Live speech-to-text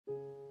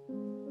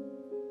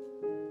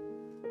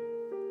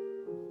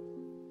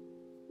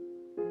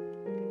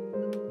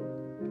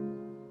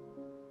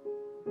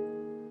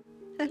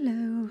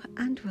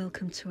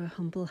welcome to a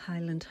humble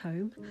Highland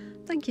home.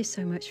 Thank you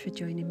so much for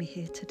joining me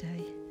here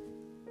today.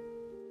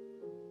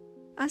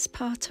 As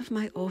part of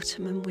my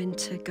autumn and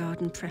winter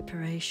garden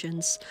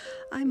preparations,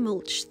 I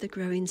mulch the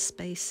growing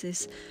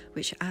spaces,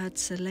 which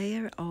adds a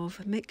layer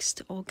of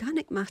mixed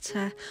organic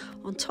matter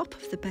on top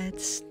of the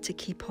beds to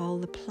keep all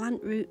the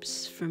plant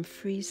roots from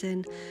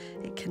freezing.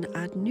 It can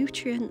add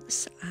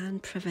nutrients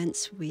and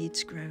prevents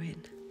weeds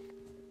growing.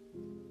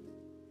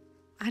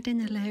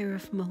 Adding a layer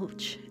of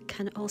mulch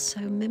can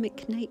also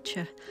mimic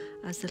nature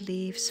as the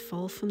leaves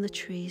fall from the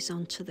trees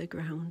onto the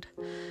ground,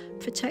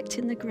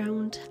 protecting the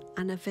ground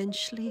and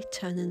eventually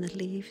turning the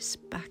leaves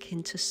back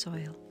into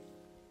soil.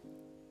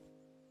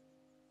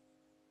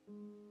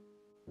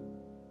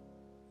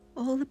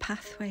 All the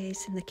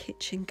pathways in the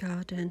kitchen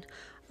garden,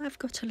 I've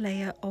got a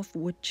layer of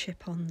wood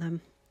chip on them.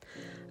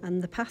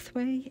 And the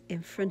pathway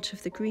in front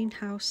of the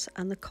greenhouse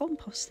and the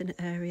composting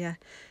area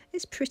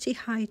is pretty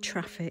high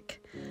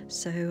traffic,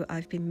 so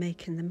I've been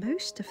making the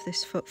most of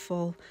this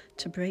footfall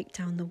to break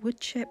down the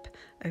wood chip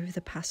over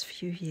the past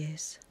few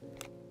years.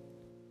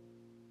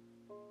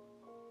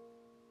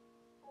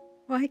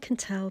 I can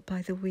tell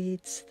by the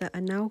weeds that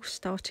are now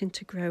starting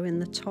to grow in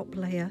the top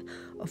layer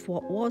of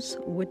what was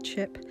wood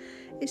chip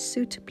is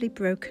suitably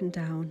broken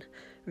down,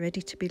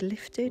 ready to be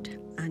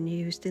lifted and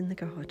used in the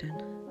garden.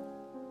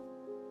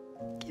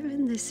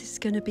 Given this is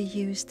going to be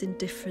used in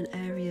different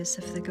areas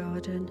of the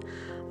garden,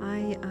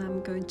 I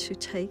am going to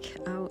take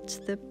out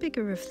the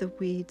bigger of the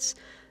weeds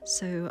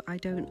so I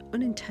don't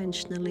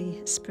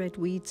unintentionally spread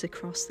weeds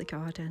across the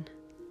garden,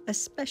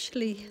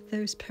 especially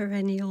those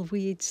perennial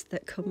weeds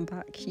that come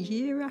back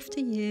year after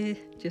year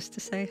just to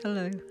say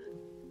hello.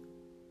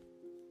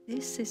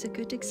 This is a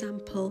good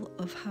example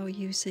of how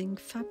using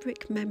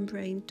fabric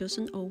membrane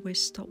doesn't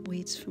always stop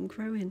weeds from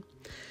growing.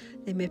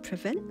 They may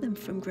prevent them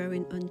from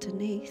growing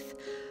underneath,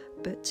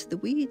 but the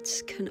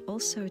weeds can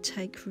also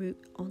take root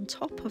on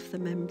top of the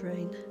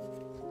membrane.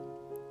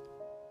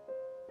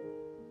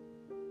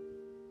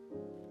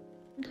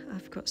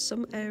 I've got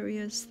some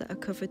areas that are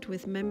covered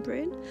with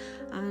membrane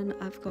and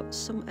I've got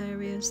some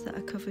areas that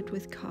are covered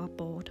with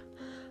cardboard.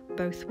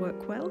 Both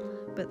work well,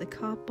 but the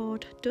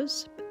cardboard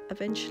does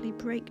eventually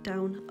break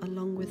down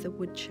along with the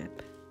wood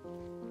chip.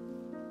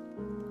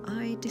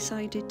 I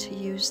decided to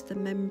use the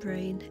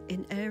membrane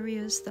in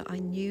areas that I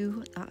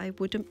knew that I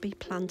wouldn't be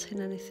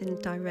planting anything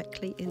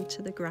directly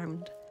into the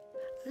ground.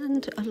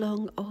 And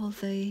along all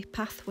the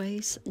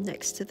pathways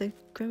next to the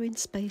growing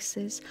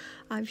spaces,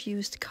 I've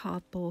used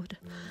cardboard.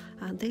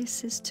 And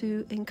this is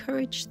to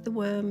encourage the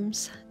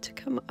worms to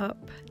come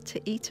up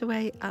to eat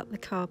away at the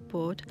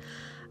cardboard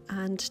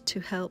and to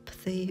help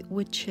the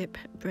wood chip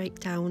break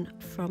down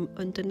from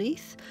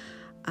underneath,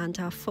 and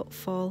our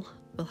footfall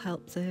will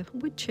help the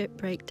wood chip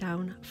break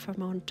down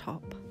from on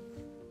top.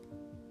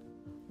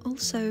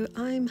 Also,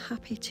 I'm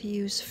happy to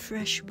use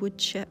fresh wood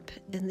chip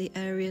in the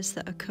areas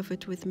that are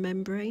covered with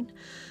membrane,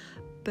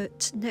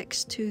 but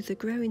next to the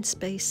growing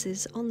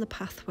spaces on the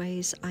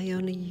pathways I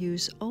only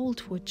use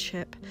old wood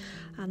chip,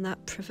 and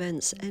that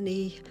prevents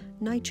any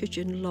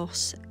nitrogen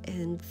loss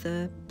in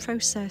the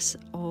process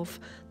of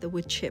the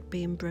wood chip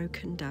being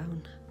broken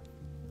down.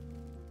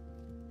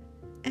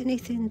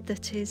 Anything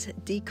that is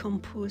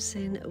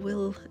decomposing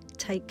will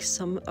take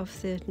some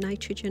of the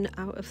nitrogen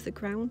out of the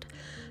ground,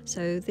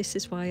 so this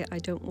is why I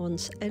don't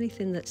want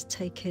anything that's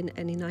taking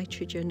any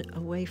nitrogen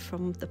away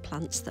from the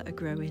plants that are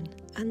growing,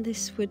 and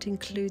this would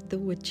include the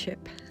wood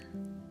chip.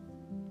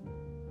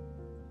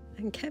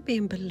 And Kebby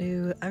and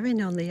Baloo are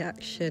in on the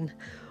action,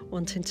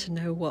 wanting to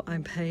know what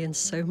I'm paying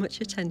so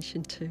much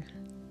attention to.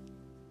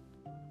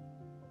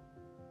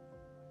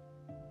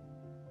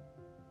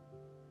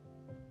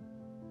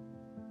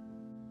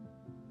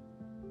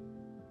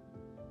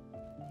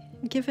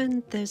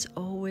 Given there's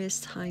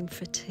always time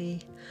for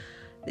tea,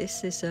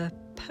 this is a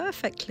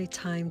perfectly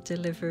timed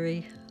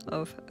delivery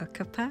of a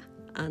cuppa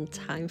and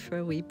time for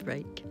a wee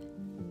break.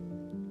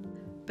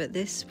 But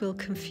this will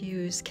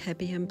confuse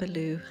Kebby and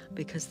Baloo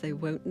because they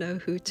won't know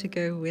who to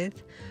go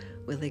with.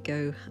 Will they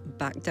go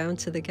back down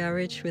to the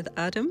garage with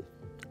Adam,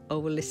 or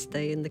will they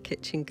stay in the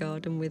kitchen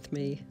garden with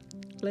me?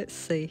 Let's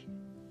see.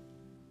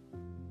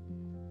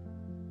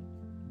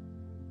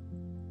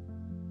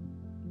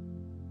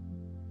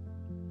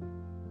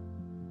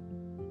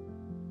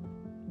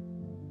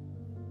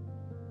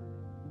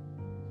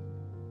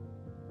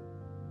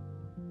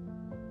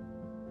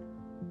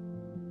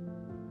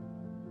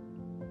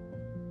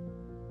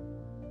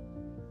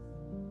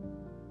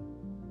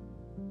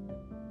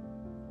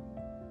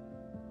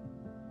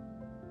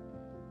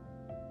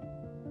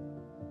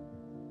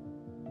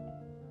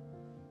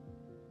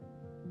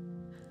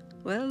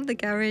 Well, the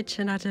garage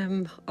and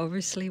Adam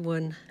obviously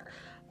won,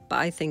 but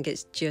I think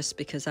it's just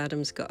because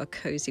Adam's got a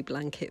cosy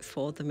blanket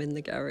for them in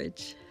the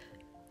garage.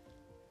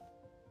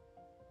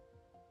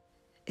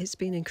 It's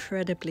been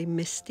incredibly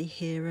misty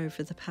here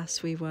over the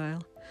past wee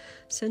while,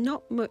 so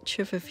not much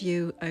of a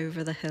view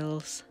over the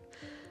hills,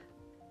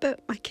 but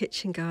my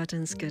kitchen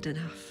garden's good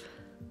enough.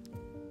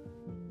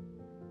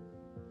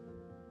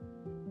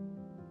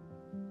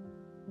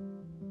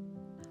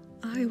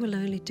 I will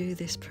only do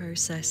this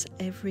process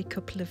every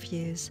couple of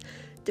years,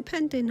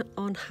 depending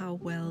on how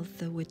well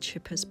the wood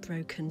chip has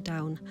broken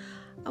down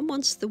and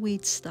once the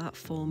weeds start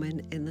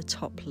forming in the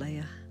top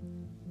layer.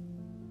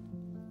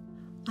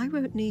 I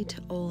won't need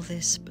all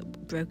this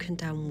broken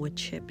down wood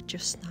chip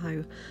just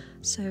now,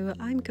 so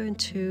I'm going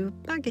to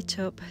bag it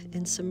up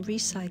in some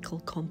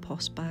recycled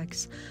compost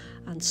bags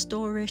and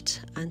store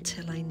it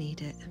until I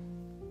need it.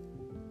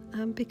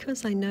 And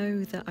because I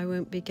know that I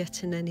won't be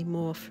getting any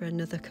more for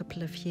another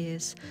couple of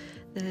years,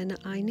 then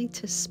I need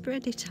to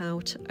spread it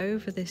out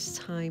over this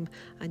time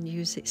and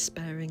use it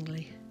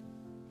sparingly.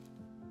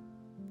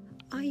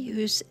 I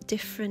use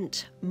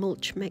different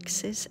mulch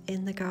mixes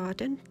in the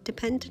garden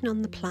depending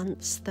on the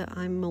plants that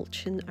I'm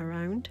mulching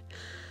around,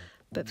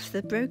 but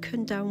for the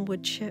broken down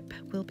wood chip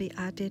will be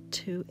added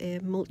to a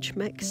mulch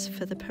mix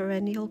for the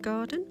perennial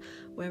garden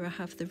where I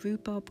have the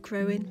rhubarb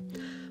growing,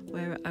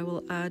 where I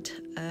will add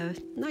a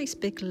nice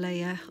big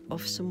layer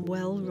of some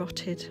well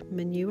rotted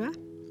manure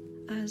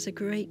as a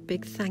great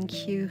big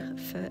thank you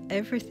for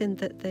everything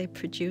that they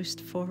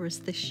produced for us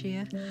this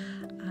year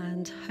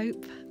and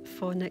hope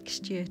for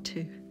next year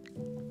too.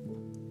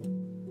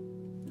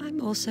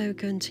 I'm also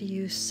going to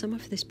use some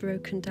of this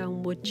broken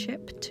down wood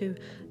chip to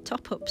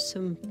top up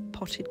some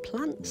potted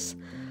plants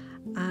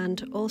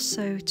and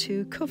also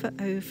to cover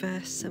over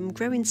some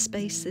growing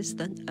spaces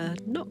that are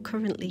not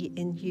currently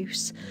in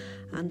use,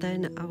 and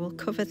then I will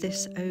cover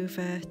this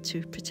over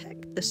to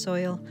protect the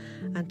soil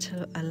and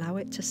to allow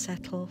it to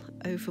settle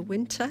over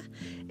winter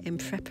in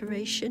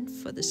preparation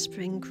for the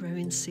spring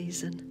growing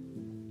season.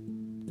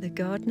 The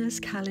gardener's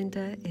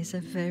calendar is a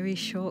very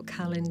short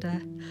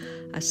calendar.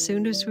 As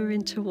soon as we're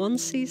into one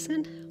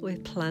season, we're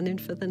planning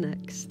for the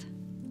next.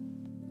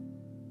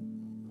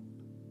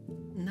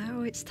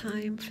 Now it's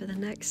time for the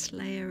next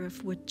layer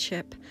of wood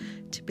chip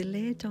to be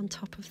laid on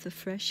top of the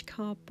fresh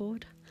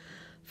cardboard,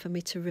 for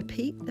me to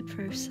repeat the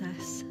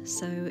process.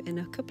 So in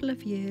a couple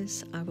of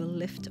years I will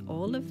lift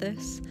all of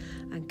this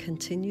and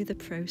continue the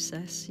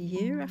process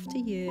year after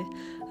year,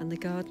 and the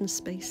garden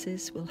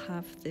spaces will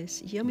have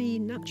this yummy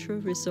natural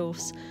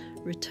resource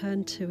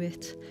returned to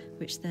it,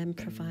 which then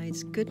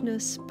provides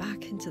goodness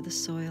back into the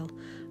soil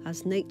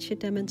as nature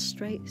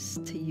demonstrates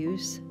to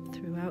use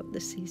throughout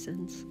the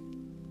seasons.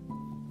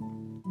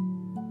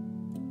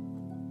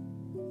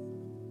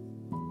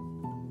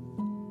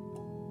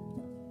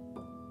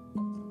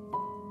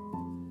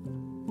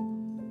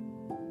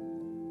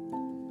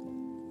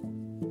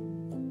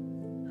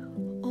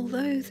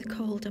 Although the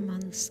colder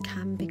months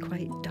can be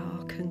quite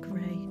dark and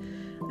grey,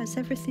 as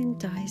everything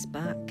dies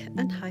back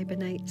and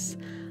hibernates,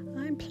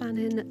 I'm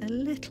planning a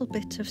little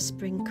bit of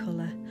spring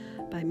colour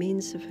by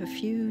means of a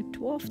few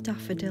dwarf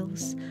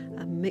daffodils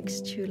and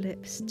mixed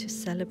tulips to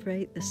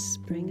celebrate the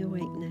spring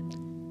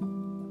awakening.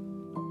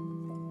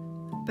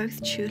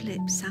 Both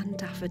tulips and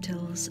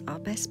daffodils are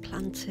best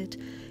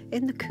planted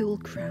in the cool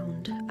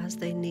ground, as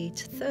they need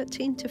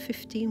 13 to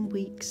 15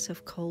 weeks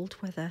of cold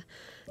weather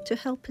to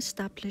help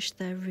establish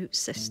their root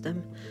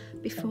system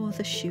before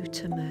the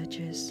shoot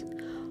emerges.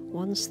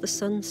 Once the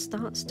sun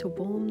starts to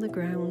warm the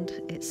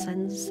ground, it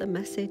sends a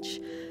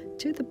message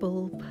to the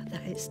bulb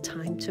that it's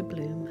time to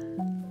bloom.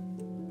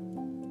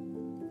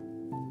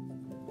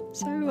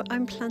 So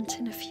I'm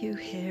planting a few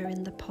here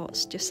in the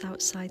pots just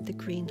outside the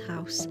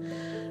greenhouse,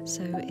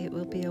 so it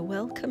will be a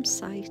welcome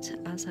sight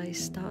as I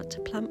start to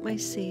plant my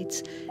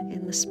seeds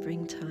in the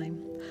springtime.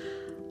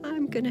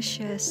 I'm going to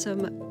share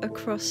some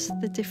across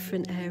the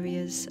different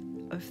areas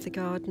of the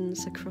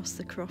gardens across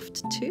the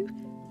croft too.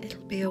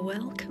 It'll be a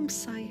welcome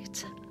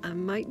sight. I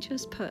might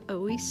just put a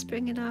wee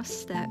spring in our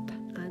step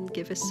and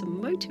give us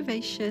some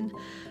motivation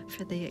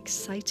for the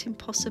exciting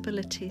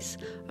possibilities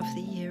of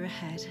the year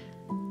ahead.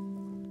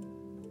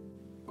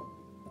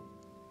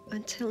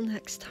 Until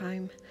next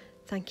time,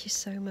 thank you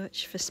so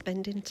much for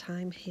spending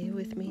time here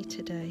with me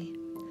today.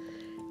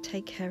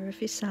 Take care of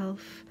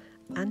yourself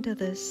and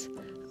others,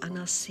 and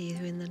I'll see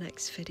you in the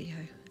next video.